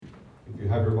you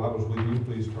have your Bibles with you,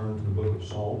 please turn to the book of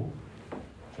Psalm,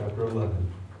 chapter 11.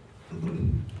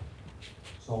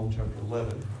 Psalm chapter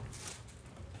 11,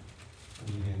 and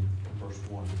begin in verse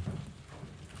 1.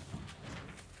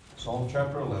 Psalm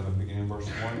chapter 11, beginning in verse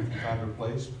 1. If you find your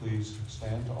place, please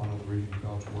stand to honor the reading of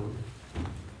God's Word.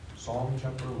 Psalm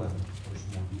chapter 11, verse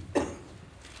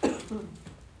 1.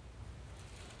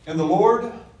 In the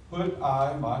Lord put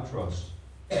I my trust.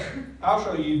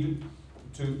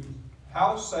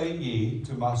 How say ye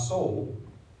to my soul,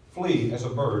 flee as a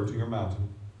bird to your mountain?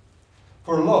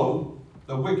 For lo,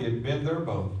 the wicked bend their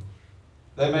bow.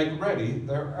 They make ready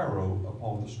their arrow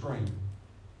upon the string,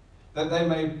 that they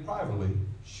may privately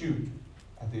shoot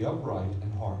at the upright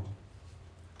in heart.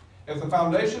 If the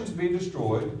foundations be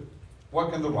destroyed,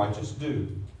 what can the righteous do?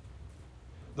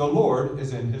 The Lord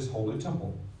is in his holy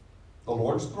temple. The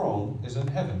Lord's throne is in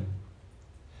heaven.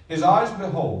 His eyes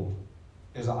behold,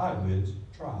 his eyelids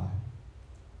try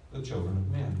the children of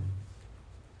men.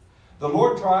 The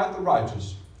Lord trieth the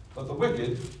righteous, but the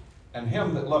wicked, and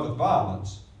him that loveth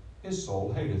violence, his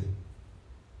soul hateth.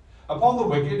 Upon the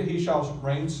wicked he shall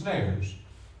rain snares,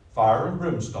 fire and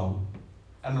brimstone,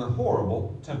 and an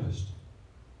horrible tempest.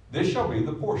 This shall be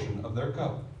the portion of their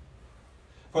cup.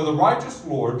 For the righteous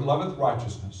Lord loveth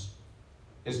righteousness.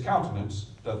 His countenance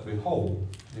doth behold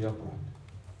the upright.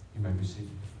 You may be seated.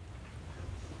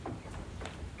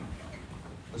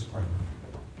 Let's pray.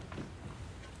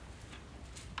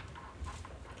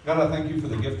 God, I thank you for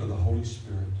the gift of the Holy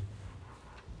Spirit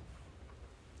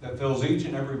that fills each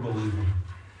and every believer,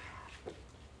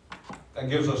 that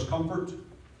gives us comfort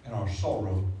in our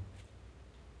sorrow,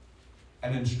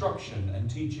 and instruction and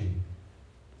teaching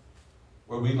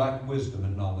where we lack wisdom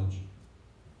and knowledge.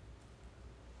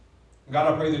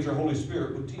 God, I pray that your Holy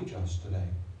Spirit would teach us today.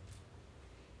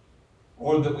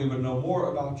 Lord, that we would know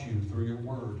more about you through your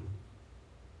word.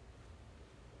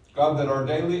 God, that our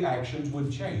daily actions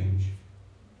would change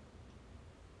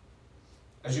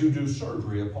as you do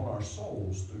surgery upon our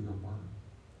souls through your word.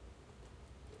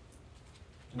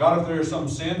 God, if there is some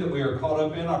sin that we are caught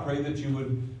up in, I pray that you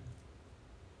would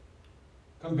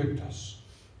convict us.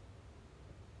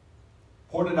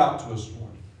 Point it out to us,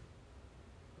 Lord.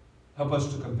 Help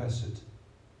us to confess it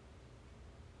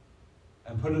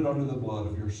and put it under the blood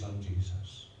of your Son,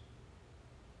 Jesus.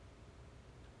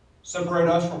 Separate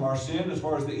us from our sin as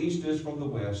far as the east is from the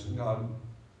west. And God,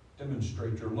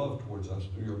 demonstrate your love towards us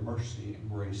through your mercy and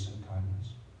grace and kindness.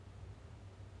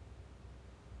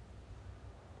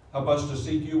 Help us to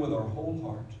seek you with our whole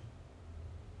heart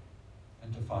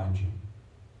and to find you.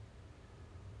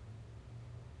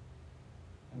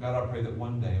 And God, I pray that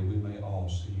one day we may all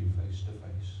see you face to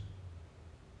face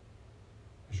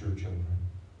as your children.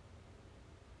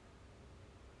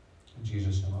 In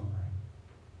Jesus' name I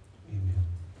pray. Amen.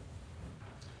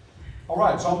 All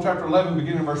right, Psalm chapter 11,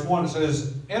 beginning in verse 1, it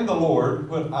says, In the Lord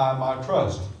put I my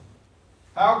trust.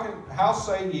 How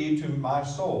say ye to my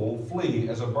soul, flee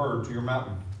as a bird to your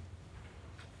mountain?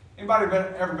 Anybody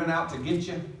ever been out to get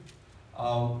you?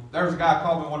 There was a guy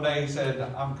called me one day, he said,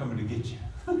 I'm coming to get you.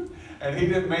 And he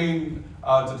didn't mean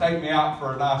to take me out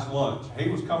for a nice lunch. He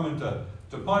was coming to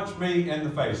punch me in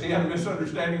the face. He had a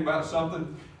misunderstanding about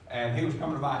something, and he was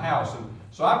coming to my house. And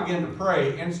so I began to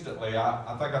pray instantly.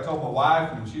 I think I told my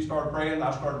wife, and she started praying.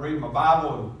 I started reading my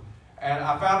Bible, and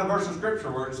I found a verse of Scripture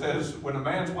where it says, when a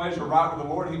man's ways are right with the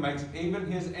Lord, he makes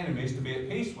even his enemies to be at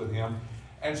peace with him.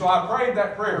 And so I prayed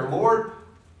that prayer, Lord,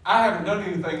 I haven't done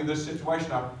anything in this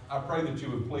situation. I pray that you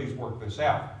would please work this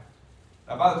out.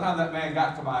 Now, by the time that man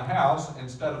got to my house,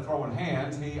 instead of throwing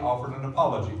hands, he offered an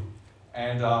apology.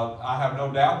 And I have no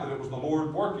doubt that it was the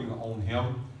Lord working on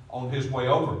him on his way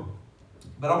over.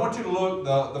 But I want you to look,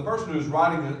 the person who's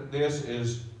writing this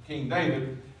is King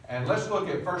David. And let's look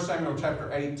at 1 Samuel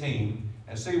chapter 18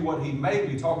 and see what he may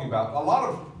be talking about. A lot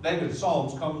of David's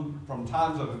psalms come from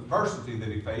times of adversity that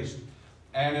he faced.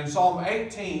 And in 1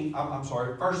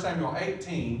 Samuel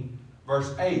 18,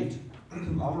 verse 8,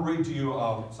 I'm going to read to you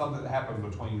something that happened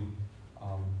between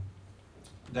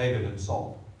David and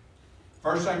Saul.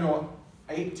 1 Samuel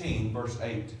 18, verse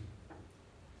 8.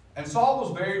 And Saul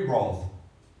was very wroth,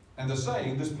 and the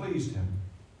saying displeased him.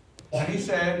 And he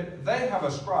said, They have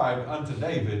ascribed unto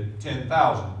David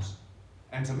 10,000s,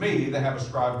 and to me they have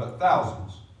ascribed but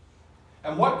thousands.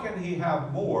 And what can he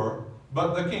have more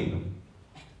but the kingdom?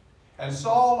 And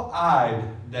Saul eyed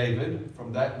David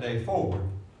from that day forward.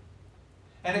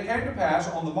 And it came to pass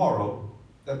on the morrow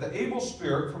that the evil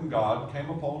spirit from God came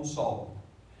upon Saul.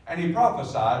 And he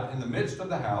prophesied in the midst of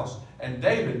the house, and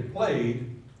David played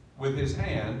with his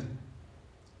hand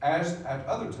as at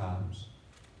other times.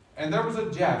 And there was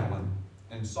a javelin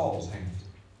in Saul's hand.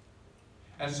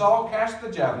 And Saul cast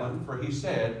the javelin, for he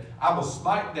said, I will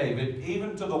smite David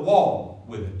even to the wall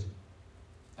with it.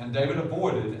 And David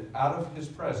avoided out of his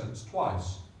presence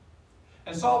twice.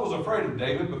 And Saul was afraid of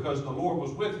David because the Lord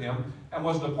was with him and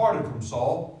was departed from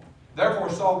Saul. Therefore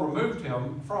Saul removed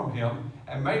him from him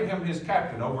and made him his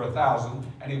captain over 1,000.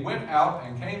 And he went out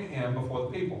and came in before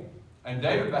the people. And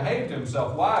David behaved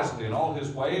himself wisely in all his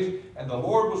ways, and the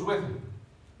Lord was with him.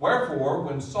 Wherefore,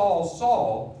 when Saul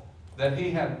saw that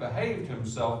he had behaved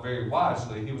himself very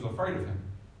wisely, he was afraid of him.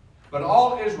 But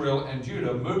all Israel and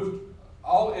Judah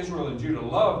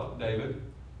loved David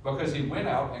because he went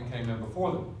out and came in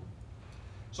before them.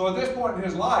 So at this point in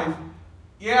his life,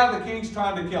 yeah, the king's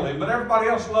trying to kill him, but everybody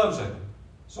else loves him.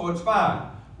 So it's fine.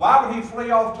 Why would he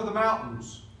flee off to the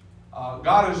mountains?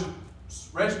 God has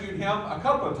rescued him a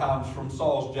couple of times from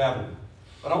Saul's javelin.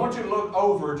 But I want you to look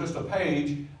over just a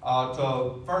page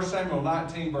to 1 Samuel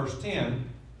 19, verse 10.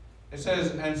 It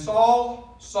says, And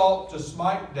Saul sought to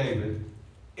smite David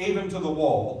even to the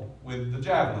wall with the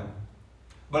javelin.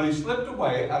 But he slipped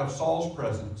away out of Saul's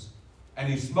presence, and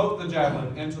he smote the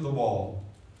javelin into the wall,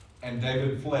 and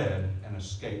David fled and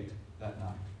escaped that night.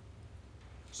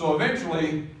 So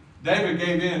eventually, David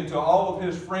gave in to all of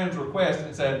his friends' requests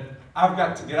and said, I've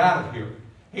got to get out of here.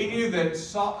 He knew that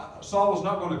Saul was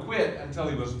not going to quit until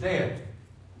he was dead.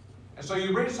 And so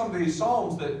you read some of these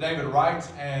Psalms that David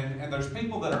writes, and there's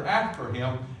people that are after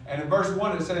him. And in verse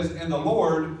 1 it says, In the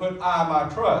Lord put I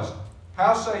my trust.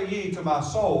 How say ye to my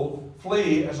soul,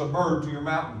 flee as a bird to your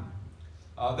mountain?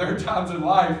 There are times in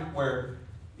life where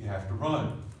you have to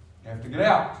run. You have to get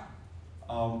out.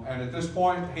 And at this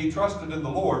point, he trusted in the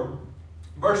Lord.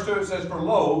 Verse 2 it says, For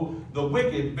lo, the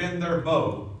wicked bend their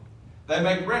bow. They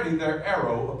make ready their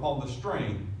arrow upon the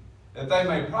string, that they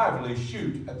may privately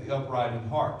shoot at the upright in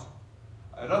heart.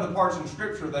 At other parts in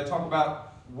Scripture, they talk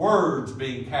about words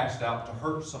being cast out to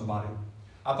hurt somebody.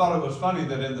 I thought it was funny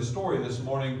that in the story this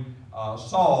morning,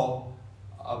 Saul,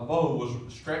 a bow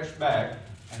was stretched back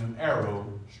and an arrow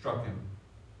struck him.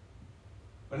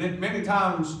 But many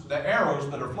times, the arrows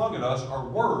that are flung at us are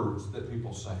words that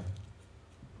people say.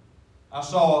 I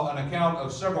saw an account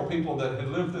of several people that had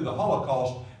lived through the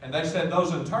Holocaust, and they said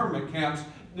those internment camps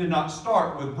did not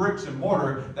start with bricks and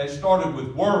mortar. They started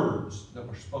with words that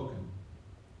were spoken.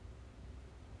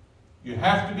 You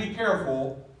have to be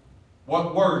careful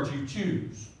what words you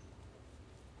choose.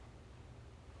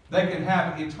 They can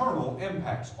have eternal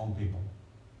impacts on people.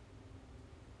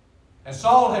 And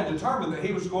Saul had determined that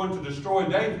he was going to destroy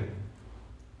David.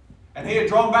 And he had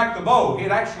drawn back the bow. He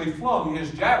had actually flung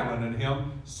his javelin at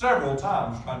him several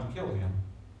times trying to kill him.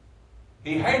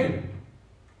 He hated him,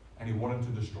 and he wanted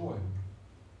to destroy him.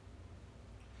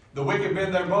 The wicked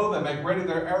bend their bow, they make ready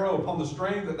their arrow upon the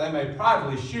string, that they may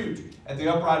privately shoot at the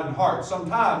upright in heart.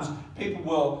 Sometimes people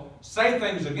will say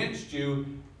things against you,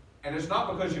 and it's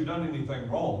not because you've done anything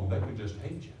wrong. They could just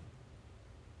hate you.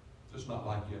 Just not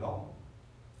like you at all.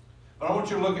 But I want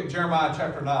you to look at Jeremiah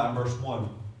chapter 9, verse 1.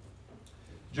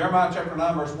 Jeremiah chapter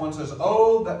 9, verse 1 says,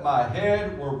 Oh, that my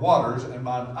head were waters, and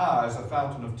mine eyes a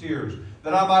fountain of tears,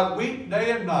 that I might weep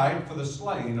day and night for the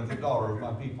slain of the daughter of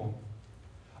my people.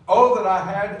 Oh, that I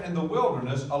had in the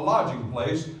wilderness a lodging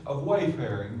place of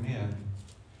wayfaring men,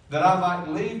 that I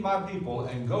might leave my people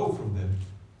and go from them.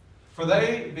 For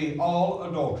they be all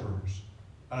adulterers,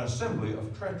 an assembly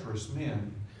of treacherous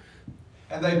men.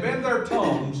 And they bend their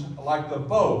tongues like the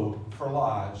bow for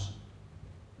lies.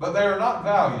 But they are not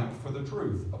valiant for the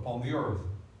truth upon the earth.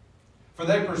 For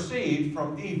they proceed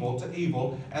from evil to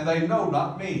evil, and they know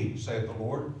not me, saith the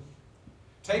Lord.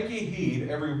 Take ye heed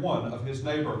every one of his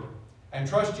neighbor, and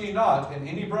trust ye not in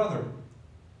any brother.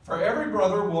 For every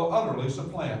brother will utterly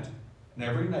supplant, and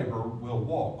every neighbor will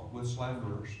walk with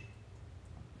slanderers.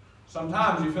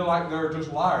 Sometimes you feel like there are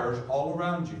just liars all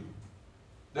around you,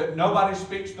 that nobody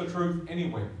speaks the truth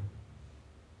anywhere.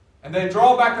 And they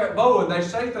draw back that bow and they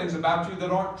say things about you that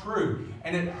aren't true.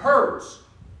 And it hurts.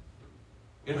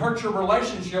 It hurts your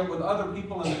relationship with other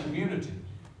people in the community.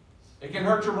 It can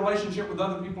hurt your relationship with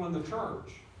other people in the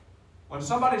church. When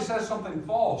somebody says something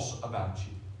false about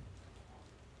you,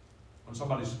 when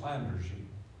somebody slanders you.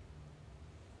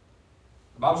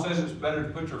 The Bible says it's better to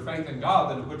put your faith in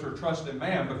God than to put your trust in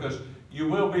man, because you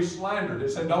will be slandered. It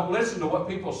said don't listen to what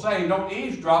people say. Don't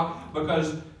eavesdrop,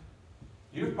 because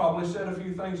you've probably said a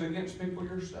few things against people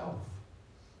yourself.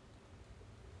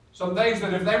 Some things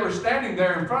that if they were standing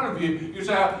there in front of you, you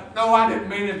say, no, I didn't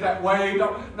mean it that way. You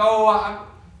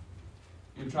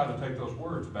try to take those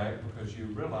words back because you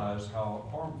realize how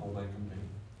harmful they can be.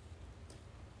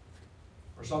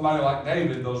 For somebody like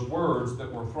David, those words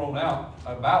that were thrown out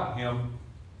about him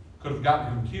could have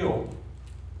gotten him killed.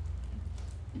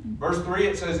 Verse 3,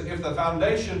 it says, if the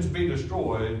foundations be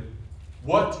destroyed,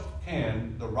 what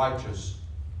can the righteous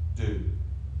do?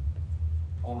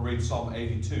 I want to read Psalm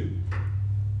 82.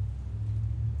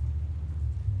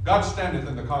 God standeth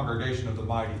in the congregation of the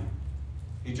mighty.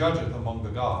 He judgeth among the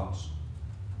gods.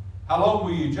 How long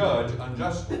will ye judge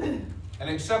unjustly, and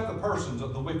accept the persons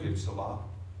of the wicked, Selah?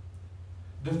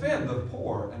 Defend the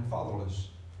poor and fatherless.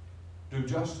 Do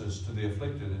justice to the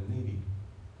afflicted and needy.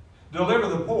 Deliver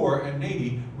the poor and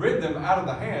needy. Rid them out of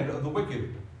the hand of the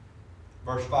wicked.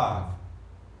 Verse 5.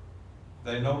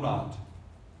 They know not,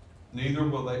 neither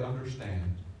will they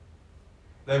understand.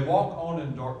 They walk on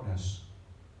in darkness.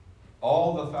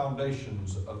 All the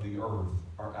foundations of the earth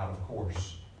are out of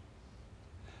course.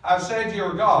 I've said ye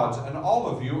are gods, and all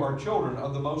of you are children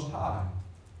of the Most High.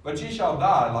 But ye shall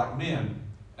die like men,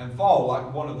 and fall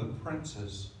like one of the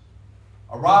princes.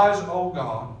 Arise, O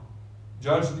God,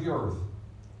 judge the earth,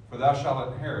 for thou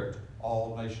shalt inherit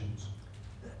all nations.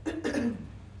 The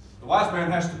wise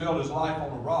man has to build his life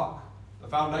on a rock, the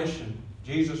foundation,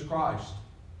 Jesus Christ.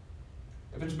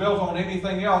 If it's built on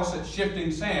anything else, it's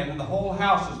shifting sand, and the whole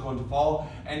house is going to fall.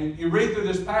 And you read through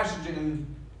this passage in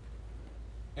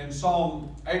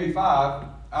Psalm 85,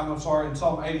 in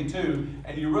Psalm 82,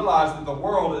 and you realize that the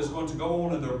world is going to go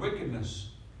on in their wickedness.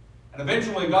 And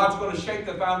eventually God's going to shake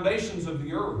the foundations of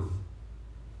the earth.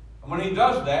 And when He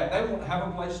does that, they won't have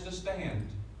a place to stand.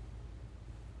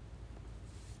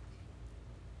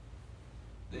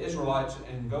 The Israelites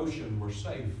in Goshen were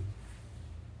safe.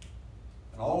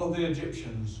 And all of the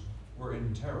Egyptians were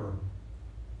in terror.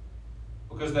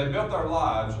 Because they built their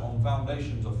lives on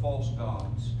foundations of false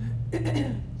gods.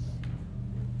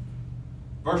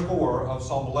 Verse 4 of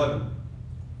Psalm 11.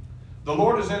 The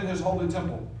Lord is in His holy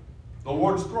temple. The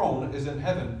Lord's throne is in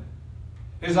heaven.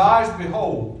 His eyes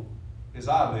behold, His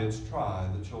eyelids try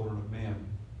the children of men.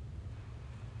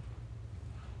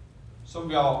 Some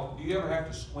of y'all, do you ever have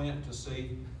to squint to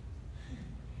see?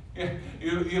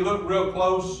 You look real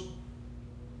close.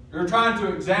 You're trying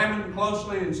to examine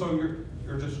closely, and so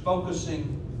you're just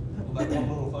focusing on that one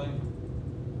little thing.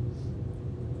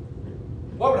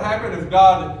 What would happen if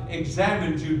God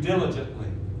examined you diligently?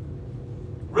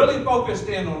 Really focused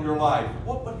in on your life?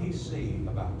 What would He see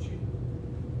about you?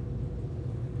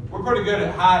 We're pretty good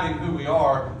at hiding who we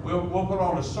are. We'll put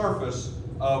on a surface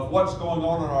of what's going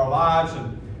on in our lives,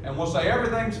 and we'll say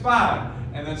everything's fine.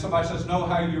 And then somebody says, no,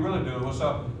 how you really doing? We'll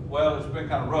say, well, it's been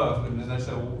kind of rough. And then they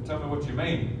say, well, tell me what you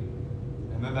mean.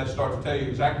 And then they start to tell you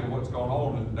exactly what's going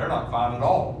on, and they're not fine at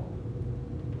all.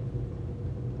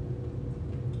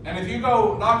 And if you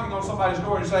go knocking on somebody's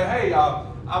door and say, hey,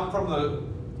 I'm from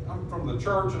the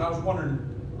church, and I was wondering,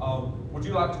 would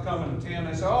you like to come and attend?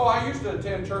 They say, oh, I used to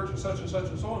attend church and such and such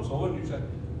and so and so. And you say,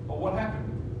 well, what happened?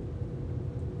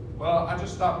 Well, I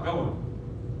just stopped going.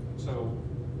 So,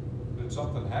 did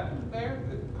something happen there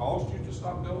that caused you to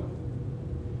stop going?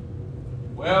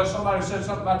 Well, somebody said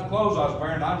something about the clothes I was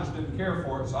wearing, I just didn't care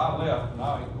for it, so I left, and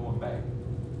I ain't going back.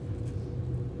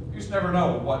 You just never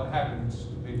know what happens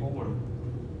to people.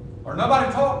 Or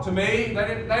nobody talked to me.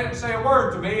 They didn't say a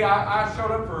word to me. I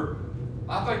showed up for,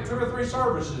 I think, 2 or 3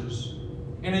 services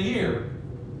in a year,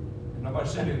 and nobody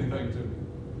said anything to me.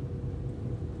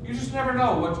 You just never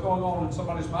know what's going on in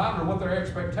somebody's mind, or what their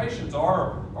expectations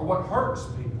are, or what hurts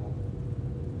people.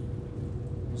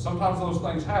 Sometimes those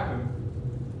things happen.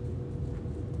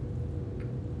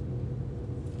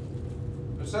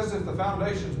 It says, if the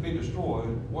foundations be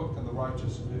destroyed, what can the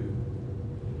righteous do?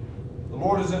 The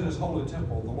Lord is in His holy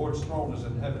temple. The Lord's throne is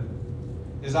in heaven.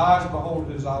 His eyes behold,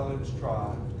 His eyelids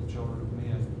try the children of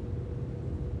men.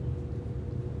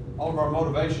 All of our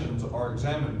motivations are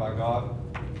examined by God.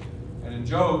 And in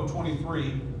Job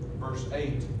 23, verse 8,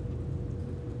 it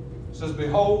says,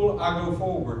 behold, I go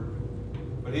forward,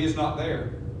 but He is not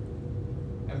there,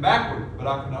 and backward, but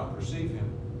I cannot perceive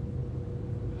Him.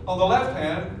 On the left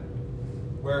hand,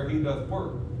 where He doth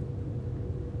work,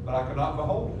 but I cannot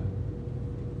behold Him.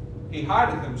 He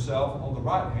hideth Himself on the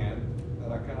right hand,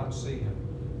 that I cannot see Him.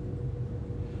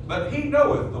 But He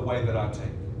knoweth the way that I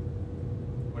take.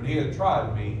 When He hath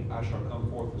tried me, I shall come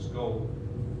forth as gold.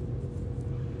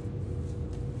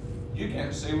 You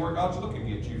can't see where God's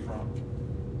looking at you from.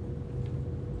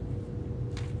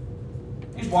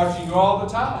 He's watching you all the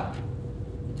time.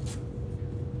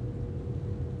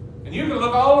 And you can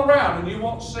look all around and you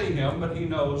won't see Him, but He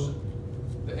knows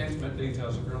the intimate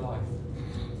details of your life.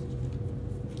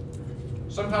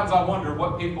 Sometimes I wonder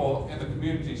what people in the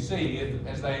community see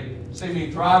as they see me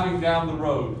driving down the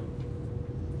road.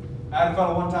 I had a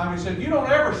fellow one time, he said, you don't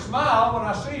ever smile when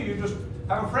I see you, you just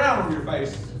have a frown on your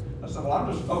face. I said, well,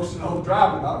 I'm just focusing on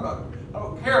driving. I'm not I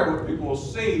don't care what people will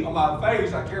see on my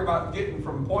face. I care about getting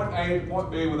from point A to point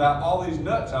B without all these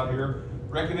nuts out here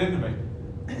wrecking into me.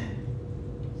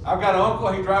 I've got an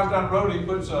uncle, he drives down the road, he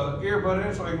puts an earbud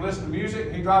in so he can listen to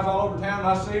music. He drives all over town and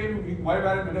I see him. You can wave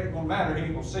at him, it ain't going to matter. He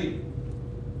ain't going to see you.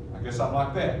 I guess I'm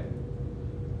like that.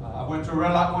 I went to a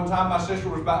red light one time. My sister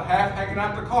was about half hanging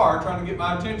out the car trying to get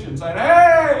my attention, saying,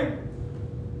 "Hey!"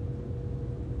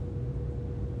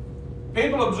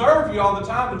 People observe you all the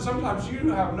time, and sometimes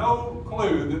you have no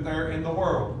clue that they're in the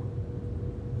world.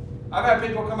 I've had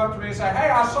people come up to me and say, "Hey,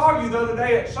 I saw you the other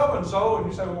day at so-and-so," and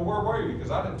you say, "Well, where were you?"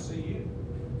 Because I didn't see you.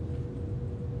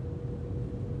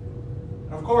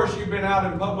 And of course, you've been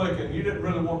out in public and you didn't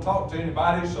really want to talk to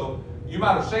anybody, so you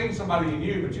might have seen somebody you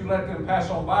knew, but you let them pass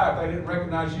on by. If they didn't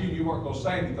recognize you, you weren't going to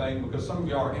say anything because some of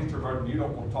you are introverted and you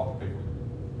don't want to talk to people.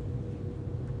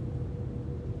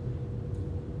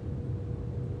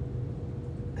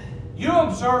 You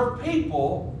observe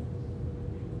people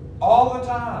all the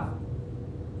time.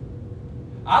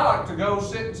 I like to go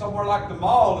sit somewhere like the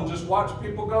mall and just watch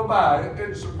people go by.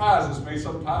 It surprises me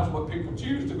sometimes what people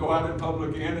choose to go out in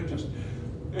public in.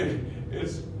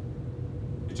 It's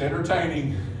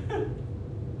entertaining.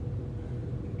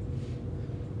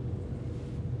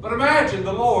 But imagine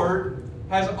the Lord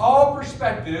has all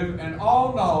perspective and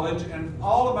all knowledge and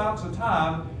all amounts of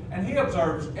time, and He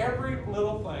observes every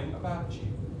little thing about you.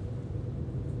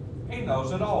 He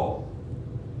knows it all.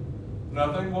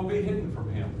 Nothing will be hidden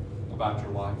from Him about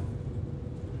your life.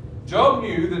 Job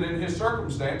knew that in his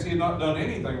circumstance he had not done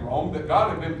anything wrong, that God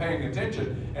had been paying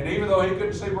attention, and even though he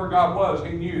couldn't see where God was,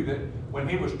 he knew that when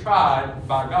he was tried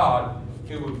by God,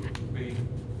 he would be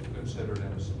considered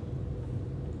innocent.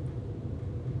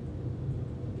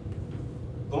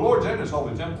 The Lord's in His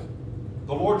holy temple.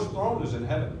 The Lord's throne is in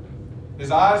heaven.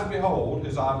 His eyes behold,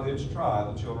 His eyelids try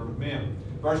the children of men.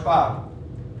 Verse 5.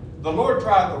 The Lord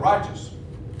trieth the righteous,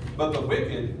 but the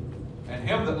wicked and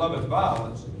him that loveth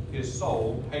violence, his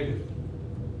soul hateth.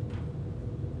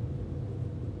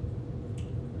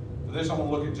 For this I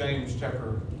want to look at James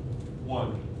chapter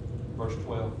 1, verse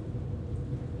 12.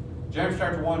 James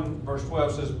chapter 1, verse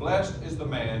 12 says, Blessed is the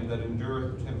man that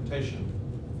endureth temptation,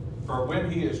 for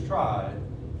when he is tried,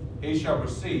 he shall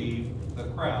receive the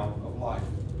crown of life,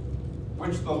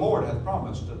 which the Lord hath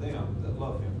promised to them that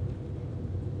love Him.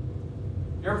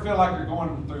 You ever feel like you're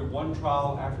going through one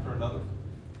trial after another?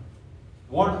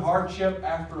 One hardship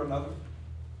after another?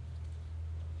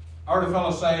 I heard a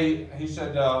fellow say, he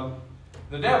said,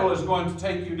 the devil is going to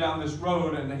take you down this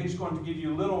road and he's going to give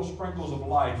you little sprinkles of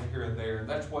life here and there.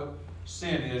 That's what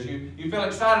sin is. You feel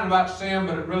excited about sin,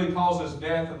 but it really causes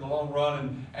death in the long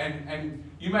run. And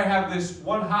you may have this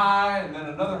one high and then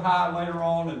another high later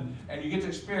on, and you get to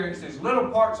experience these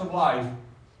little parts of life.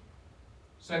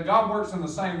 Said God works in the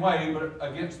same way, but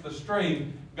against the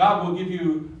stream, God will give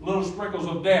you little sprinkles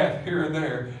of death here and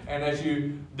there. And as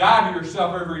you die to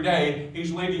yourself every day,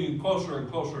 He's leading you closer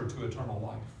and closer to eternal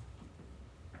life.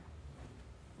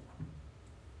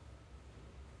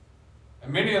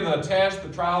 And many of the tests,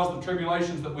 the trials, the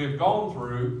tribulations that we've gone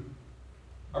through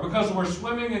are because we're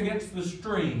swimming against the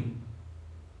stream.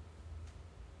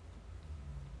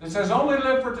 It says only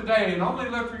live for today and only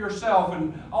live for yourself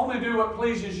and only do what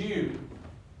pleases you.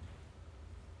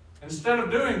 Instead of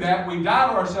doing that, we die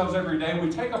to ourselves every day, we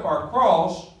take up our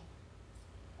cross,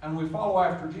 and we follow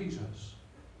after Jesus.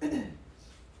 And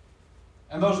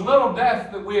those little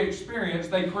deaths that we experience,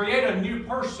 they create a new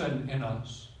person in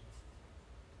us.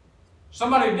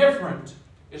 Somebody different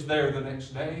is there the next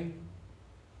day.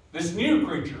 This new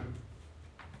creature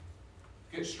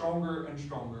gets stronger and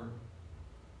stronger,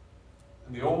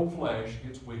 and the old flesh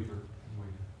gets weaker and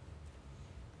weaker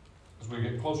as we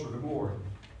get closer to glory.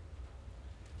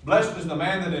 Blessed is the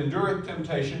man that endureth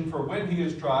temptation, for when he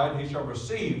is tried, he shall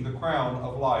receive the crown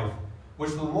of life,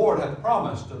 which the Lord hath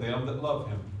promised to them that love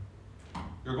Him.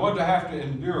 You're going to have to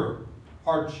endure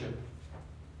hardship,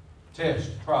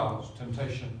 test, trials,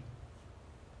 temptation.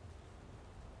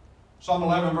 Psalm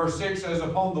 11 verse 6 says,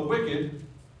 Upon the wicked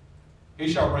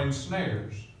he shall rain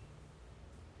snares,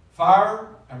 fire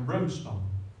and brimstone,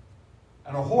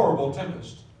 and a horrible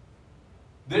tempest.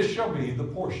 This shall be the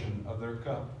portion of their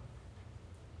cup.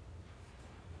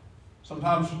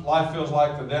 Sometimes life feels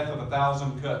like the death of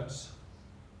 1,000 cuts.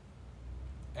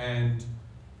 And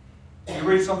you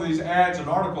read some of these ads and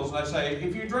articles and they say,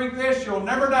 if you drink this, you'll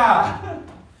never die.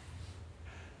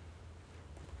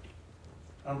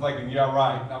 I'm thinking, yeah,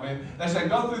 right. I mean, they say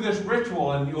go through this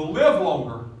ritual and you'll live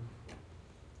longer.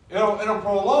 It'll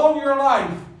prolong your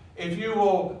life if you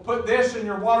will put this in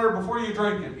your water before you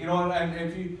drink it. You know, and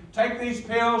if you take these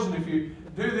pills and if you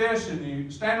do this and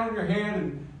you stand on your head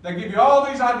and They give you all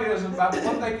these ideas about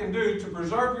what they can do to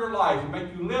preserve your life and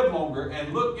make you live longer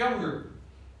and look younger.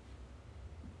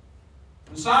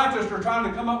 And scientists are trying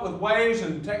to come up with ways,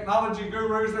 and technology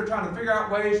gurus, they're trying to figure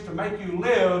out ways to make you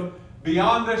live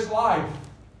beyond this life.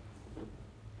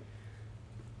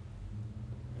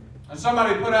 And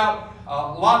somebody put out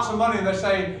lots of money and they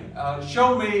say,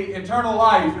 show me eternal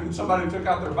life. And somebody took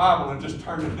out their Bible and just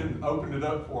turned it and opened it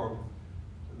up for them.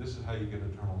 This is how you get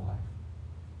eternal life.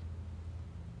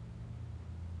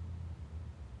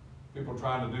 People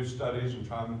trying to do studies and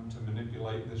trying to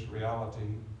manipulate this reality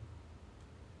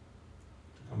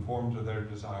to conform to their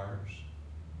desires.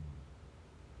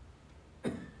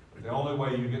 But the only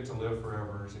way you get to live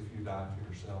forever is if you die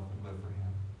to yourself and live for Him.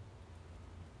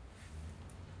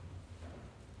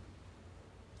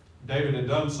 David had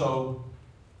done so.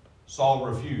 Saul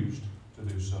refused to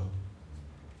do so.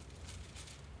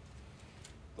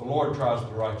 The Lord tries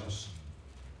the righteous,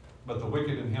 but the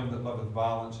wicked and him that loveth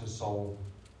violence his soul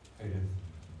hateth.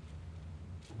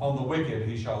 Upon the wicked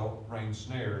he shall rain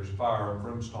snares, fire and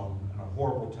brimstone, and a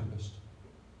horrible tempest.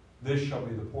 This shall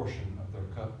be the portion of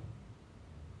their cup.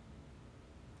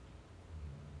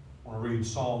 I want to read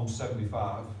Psalm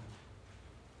 75,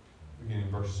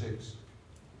 beginning verse 6.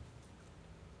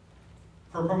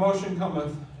 For promotion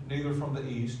cometh neither from the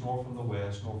east, nor from the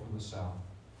west, nor from the south.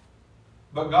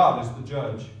 But God is the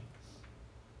judge.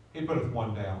 He putteth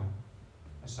one down,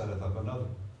 and setteth up another.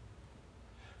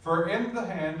 For in the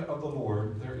hand of the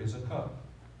Lord there is a cup,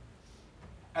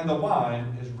 and the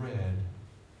wine is red.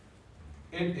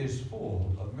 It is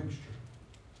full of mixture.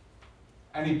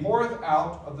 And he poureth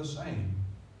out of the same.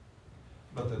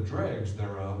 But the dregs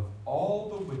thereof, all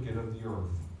the wicked of the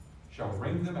earth, shall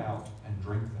wring them out and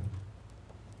drink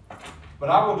them. But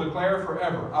I will declare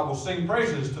forever, I will sing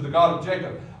praises to the God of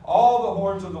Jacob. All the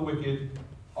horns of the wicked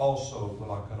also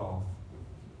will I cut off,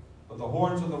 but the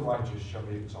horns of the righteous shall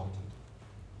be exalted.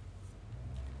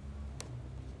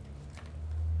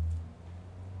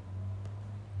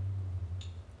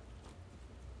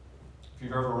 If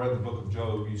you've ever read the book of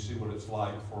Job, you see what it's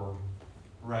like for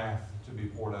wrath to be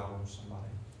poured out on somebody.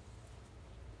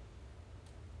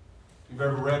 If you've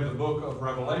ever read the book of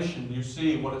Revelation, you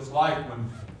see what it's like when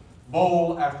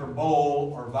bowl after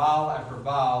bowl or vial after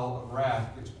vial of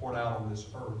wrath gets poured out on this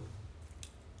earth.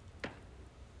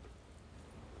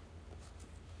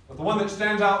 But the one that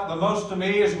stands out the most to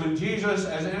me is when Jesus,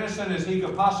 as innocent as he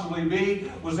could possibly be,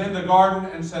 was in the garden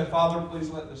and said, Father, please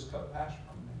let this cup pass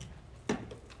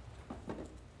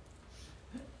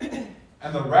from me.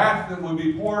 And the wrath that would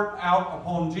be poured out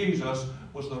upon Jesus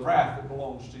was the wrath that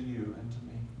belongs to you and to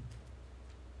me.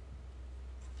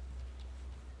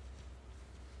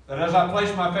 That as I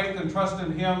place my faith and trust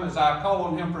in Him, as I call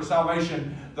on Him for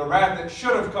salvation, the wrath that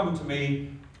should have come to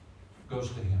me goes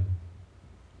to Him.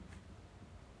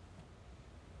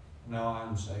 Now I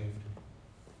am saved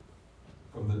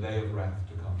from the day of wrath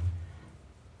to come.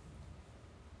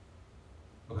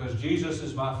 Because Jesus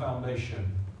is my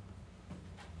foundation.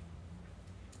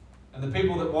 And the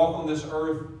people that walk on this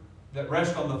earth, that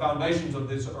rest on the foundations of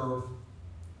this earth,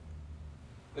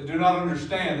 that do not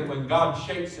understand that when God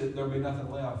shakes it, there will be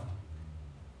nothing left.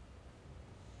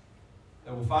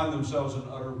 They will find themselves in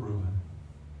utter ruin.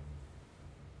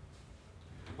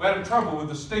 We had trouble with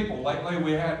the steeple lately.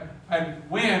 We had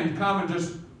wind come and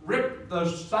just rip the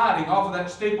siding off of that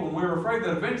steeple, and we were afraid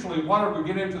that eventually water would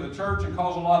get into the church and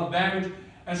cause a lot of damage.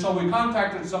 And so we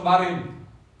contacted somebody, and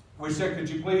we said, could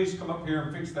you please come up here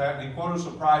and fix that? And he quoted us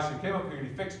a price. He came up here and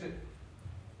he fixed it.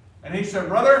 And he said,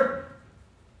 brother,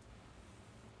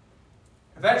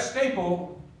 if that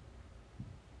steeple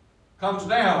comes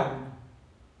down,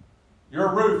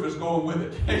 your roof is going with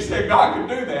it. He said, God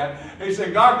could do that. He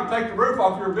said, God could take the roof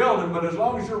off your building, but as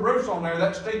long as your roof's on there,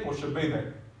 that steeple should be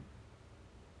there.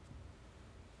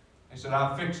 He said,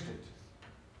 I fixed it.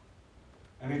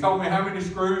 And he told me how many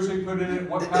screws he put in it,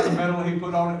 what kind of metal he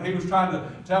put on it. He was trying to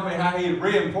tell me how he had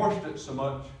reinforced it so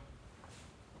much.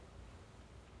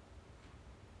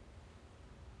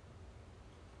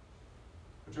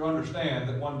 But you understand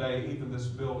that one day even this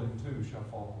building too shall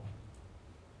fall.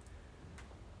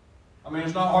 I mean,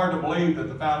 it's not hard to believe that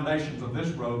the foundations of this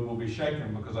road will be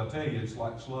shaken, because I tell you, it's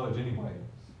like sludge anyway.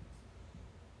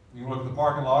 You look at the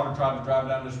parking lot and try to drive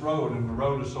down this road, and the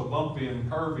road is so bumpy and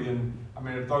curvy, and I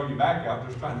mean, it'll throw you back out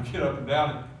just trying to get up and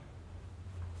down it.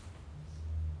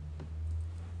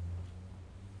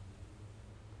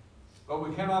 But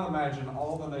we cannot imagine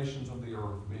all the nations of the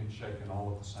earth being shaken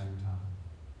all at the same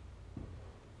time.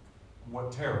 And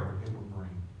what terror it would bring.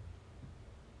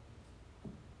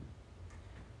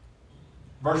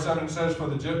 Verse 7 says, For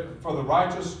the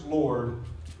righteous Lord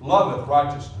loveth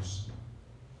righteousness.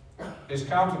 his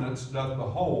countenance doth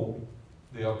behold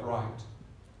the upright.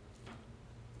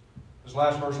 This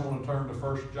last verse, I want to turn to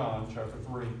 1 John chapter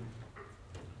 3.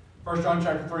 1 John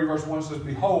chapter 3, verse 1 says,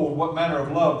 Behold, what manner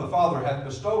of love the Father hath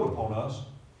bestowed upon us,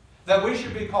 that we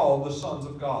should be called the sons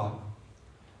of God.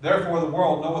 Therefore the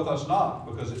world knoweth us not,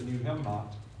 because it knew him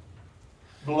not.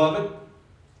 Beloved,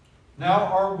 now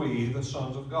are we the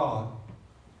sons of God,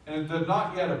 and it did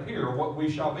not yet appear what we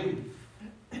shall be.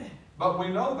 But we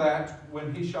know that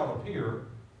when he shall appear,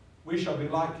 we shall be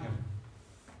like him,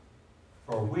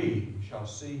 for we shall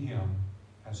see him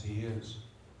as he is.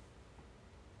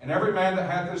 And every man that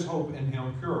hath this hope in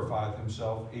him purifieth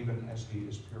himself, even as he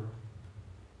is pure.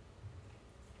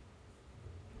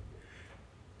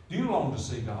 Do you long to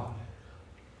see God?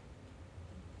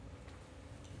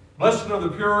 Blessed are the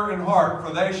pure in heart,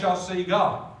 for they shall see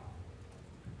God.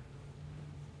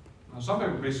 Now, some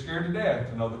people would be scared to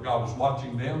death to know that God was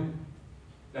watching them,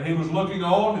 that he was looking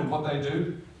on in what they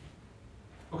do.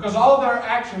 Because all their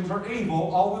actions are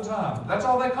evil all the time. That's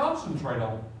all they concentrate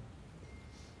on.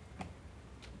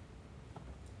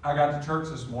 I got to church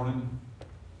this morning.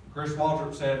 Chris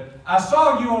Waltrip said, I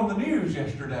saw you on the news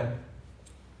yesterday.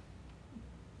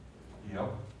 Yep.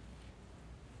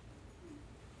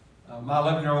 My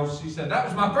 11-year-old, she said, that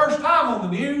was my first time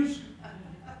on the news.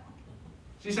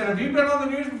 She said, have you been on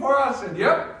the news before? I said,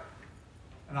 yep.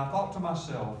 And I thought to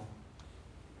myself,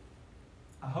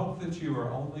 I hope that you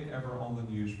are only ever on the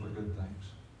news for good things.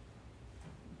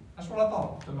 That's what I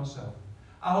thought to myself.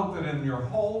 I hope that in your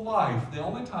whole life, the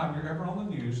only time you're ever on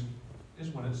the news is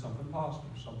when it's something positive,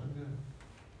 something good.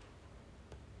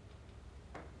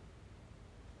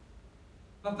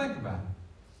 Now think about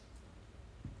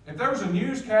it. If there was a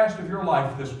newscast of your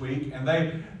life this week and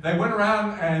they went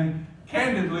around and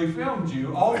candidly filmed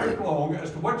you all week long as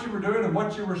to what you were doing and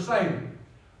what you were saying,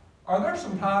 are there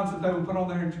some times that they would put on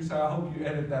there and you say, I hope you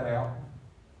edit that out?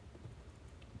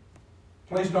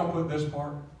 Please don't put this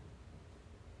part.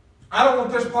 I don't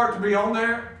want this part to be on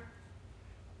there.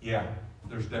 Yeah,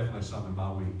 there's definitely some in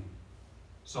my week.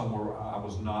 Somewhere I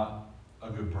was not a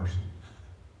good person.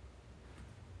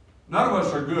 None of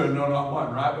us are good, no, not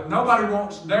one, right? But nobody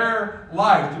wants their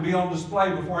life to be on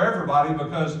display before everybody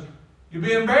because you'd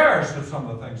be embarrassed of some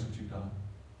of the things that you've done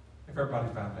if everybody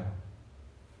found out.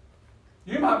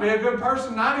 You might be a good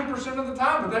person 90% of the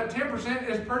time, but that 10%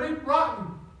 is pretty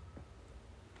rotten.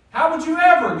 How would you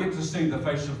ever get to see the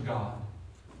face of God?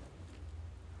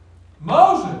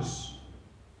 Moses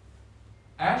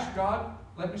asked God,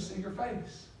 let me see your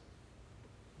face.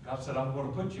 God said, I'm going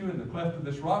to put you in the cleft of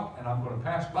this rock, and I'm going to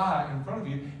pass by in front of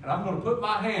you, and I'm going to put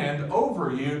my hand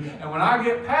over you, and when I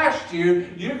get past you,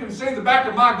 you can see the back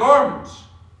of my garments.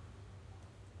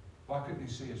 Why couldn't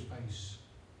he see his face?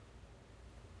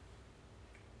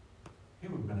 He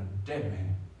would have been a dead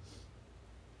man.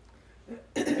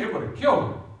 It would have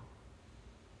killed him.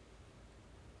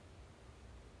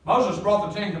 Moses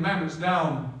brought the Ten Commandments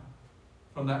down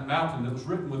from that mountain that was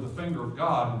written with the finger of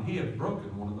God, and he had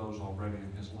broken one of those already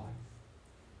in his life.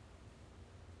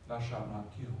 Thou shalt not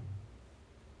kill.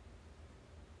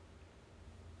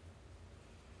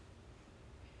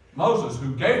 Moses,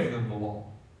 who gave them the law,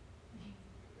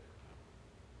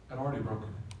 had already broken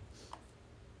it.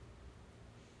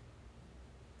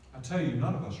 I tell you,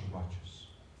 none of us are righteous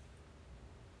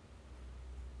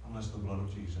unless the blood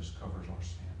of Jesus covers our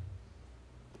sin.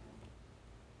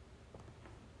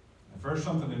 If there's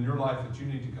something in your life that you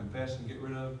need to confess and get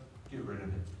rid of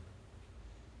it.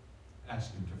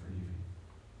 Ask him to forgive you.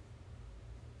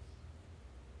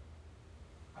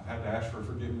 I've had to ask for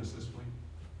forgiveness this week.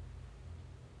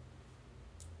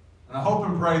 And I hope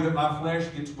and pray that my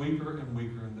flesh gets weaker and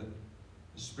weaker and that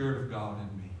the Spirit of God in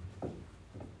me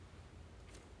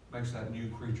makes that new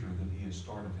creature that he has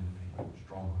started in me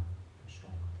stronger and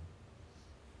stronger.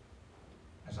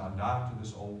 As I die to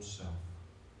this old self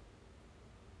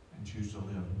and choose to live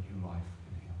a new life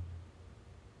in him.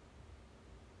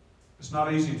 It's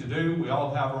not easy to do. We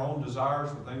all have our own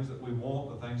desires, the things that we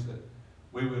want, the things that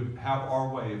we would have our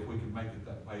way if we could make it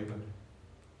that way, but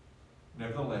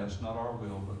nevertheless, not our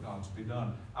will, but God's be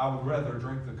done. I would rather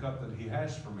drink the cup that he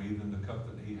has for me than the cup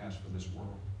that he has for this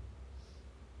world.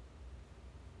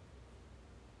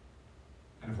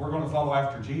 And if we're going to follow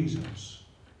after Jesus,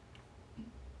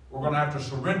 we're going to have to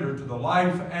surrender to the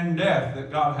life and death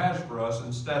that God has for us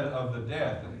instead of the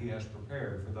death that he has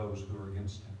prepared for those who are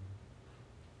against him.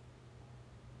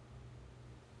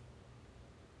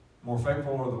 More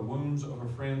faithful are the wounds of a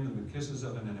friend than the kisses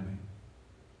of an enemy.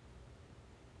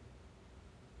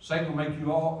 Satan will make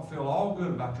you all feel all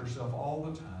good about yourself all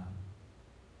the time.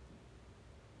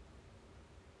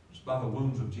 It's by the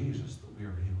wounds of Jesus that we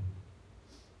are healed.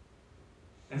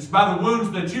 And it's by the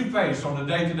wounds that you face on a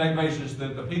day-to-day basis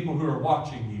that the people who are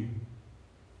watching you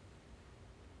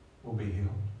will be healed.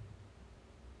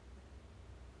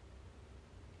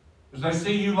 As they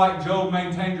see you, like Job,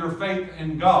 maintain your faith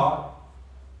in God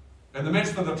in the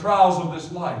midst of the trials of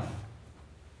this life,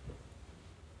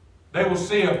 they will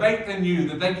see a faith in you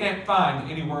that they can't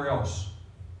find anywhere else,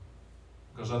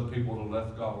 because other people have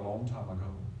left God a long time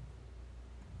ago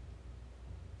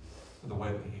for the way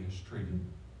that He has treated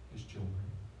His children.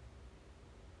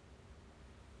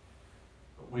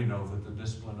 But we know that the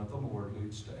discipline of the Lord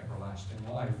leads to everlasting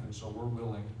life, and so we're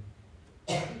willing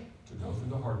to go through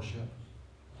the hardship,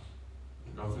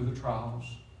 to go through the trials,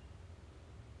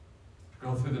 to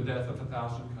go through the death of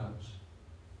 1,000 cuts,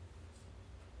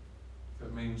 if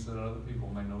it means that other people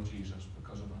may know Jesus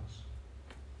because of us.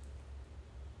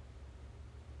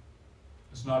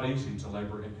 It's not easy to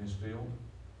labor in His field.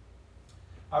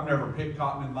 I've never picked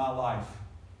cotton in my life.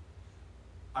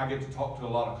 I get to talk to a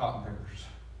lot of cotton pickers.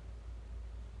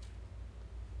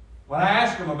 When I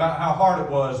ask them about how hard it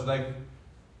was, they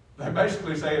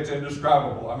basically say it's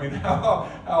indescribable. I mean, how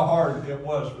hard it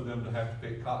was for them to have to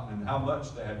pick cotton, and how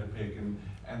much they had to pick,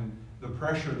 and the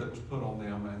pressure that was put on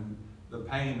them, and the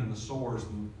pain and the sores,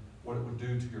 and what it would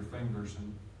do to your fingers,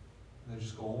 and they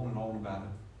just go on about it.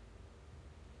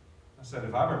 I said,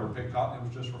 if I've ever picked cotton, it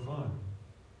was just for fun.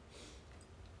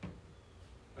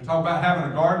 They talk about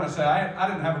having a garden. I said, I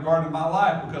didn't have a garden in my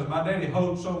life because my daddy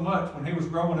hoed so much when he was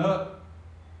growing up.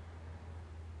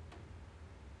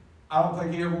 I don't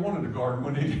think he ever wanted a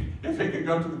garden if he could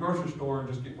go to the grocery store and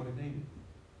just get what he needed.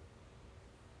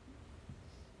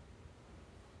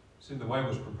 See, the way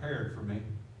was prepared for me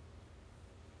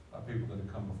by people that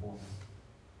had come before me.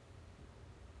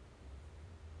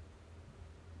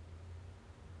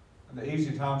 And the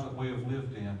easy times that we have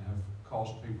lived in have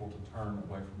caused people to turn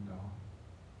away from God.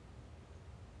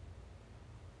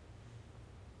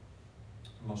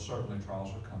 And most certainly trials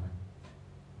are coming.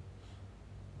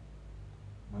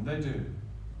 When they do,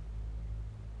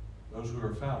 those who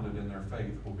are founded in their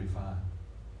faith will be fine.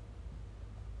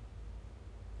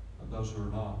 But those who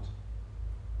are not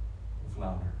will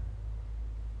flounder.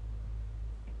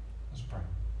 Let's pray.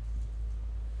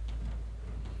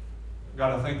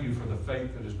 God, I thank you for the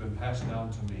faith that has been passed down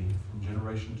to me from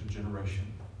generation to generation.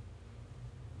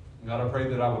 And God, I pray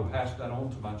that I would pass that on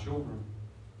to my children.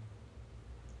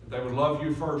 That they would love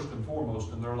you first and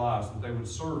foremost in their lives. That they would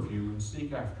serve you and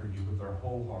seek after you with their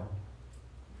whole heart.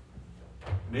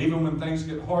 And even when things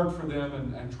get hard for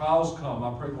them and trials come,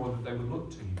 I pray, Lord, that they would look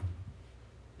to you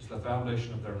as the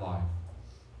foundation of their life.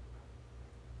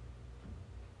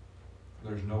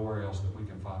 There's nowhere else that we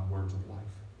can find words of life.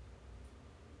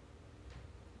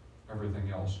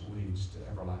 Everything else leads to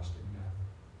everlasting death.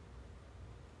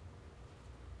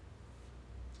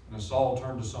 And as Saul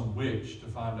turned to some witch to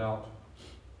find out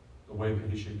the way that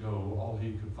he should go, all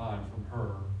he could find from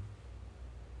her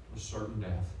was certain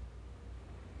death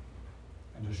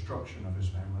and destruction of his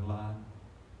family line.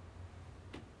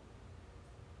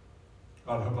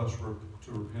 God, help us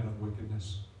to repent of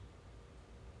wickedness.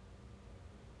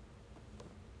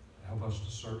 Help us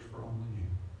to search for only you.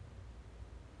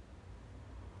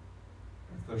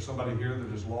 If there's somebody here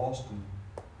that is lost and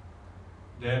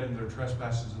dead in their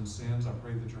trespasses and sins, I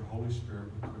pray that your Holy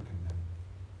Spirit would quicken them.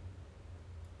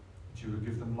 That you would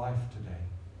give them life today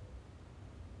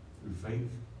through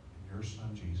faith in your Son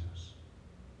Jesus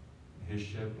and his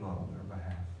shed blood on their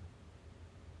behalf.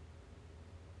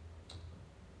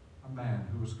 A man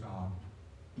who was God,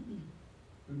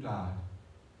 who died,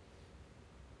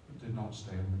 but did not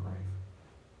stay in the grave,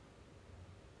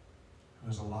 who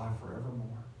is alive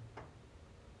forevermore,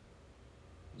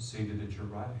 and seated at your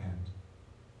right hand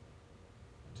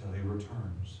until he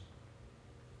returns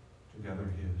to gather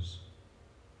his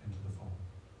into the fold.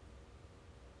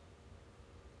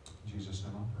 In Jesus'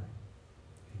 name I pray.